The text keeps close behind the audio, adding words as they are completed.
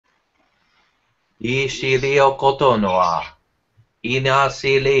Ishilio kotonoa.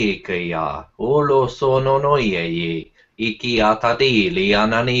 Inasileikeya. Ulo sononoye. Iki atadili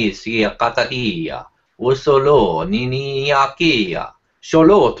ananisi akatadia. Usolo niniakia.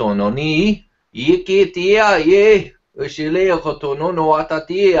 Sholoto no ni. Iki tia ye. Ushilio kotono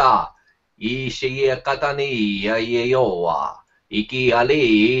atatia. Ishi katani ya yeoa. Iki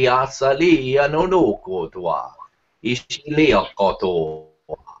ali asali anonokotwa. Ishilio koto.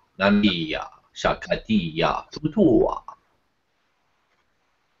 Nania. Shakatia. Tutua.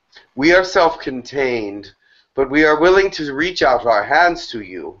 We are self-contained, but we are willing to reach out our hands to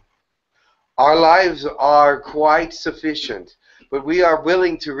you. Our lives are quite sufficient, but we are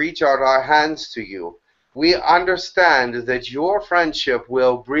willing to reach out our hands to you. We understand that your friendship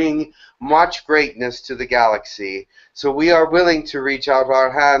will bring much greatness to the galaxy, so we are willing to reach out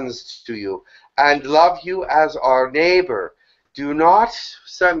our hands to you and love you as our neighbor. Do not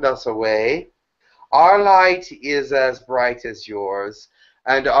send us away. Our light is as bright as yours,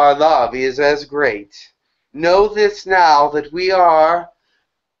 and our love is as great. Know this now, that we are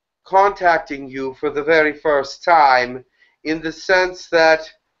contacting you for the very first time, in the sense that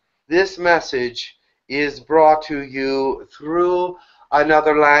this message is brought to you through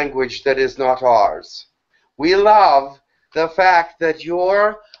another language that is not ours. We love the fact that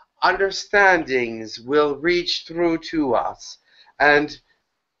your understandings will reach through to us, and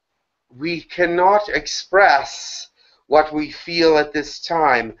we cannot express what we feel at this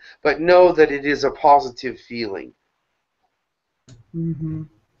time, but know that it is a positive feeling. Mm-hmm.